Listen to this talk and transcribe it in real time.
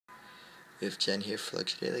We have Jen here for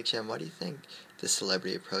Luxury Daily. Jen, why do you think the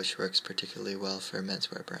celebrity approach works particularly well for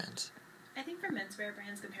menswear brands? I think for menswear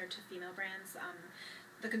brands compared to female brands,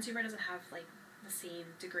 the consumer doesn't have like the same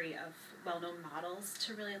degree of well-known models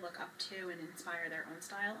to really look up to and inspire their own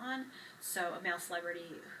style on. So a male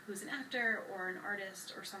celebrity who's an actor or an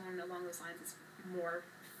artist or someone along those lines is more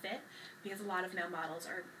fit, because a lot of male models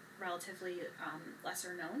are relatively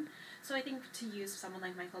lesser known. So I think to use someone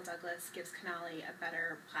like Michael Douglas gives Canali a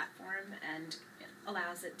better platform and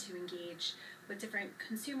allows it to engage with different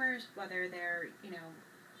consumers, whether they're,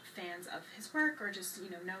 fans of his work or just,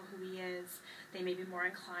 know who he is. They may be more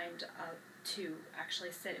inclined to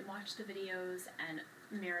actually sit and watch the videos and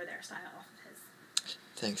mirror their style off of his.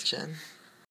 Thanks, Jen.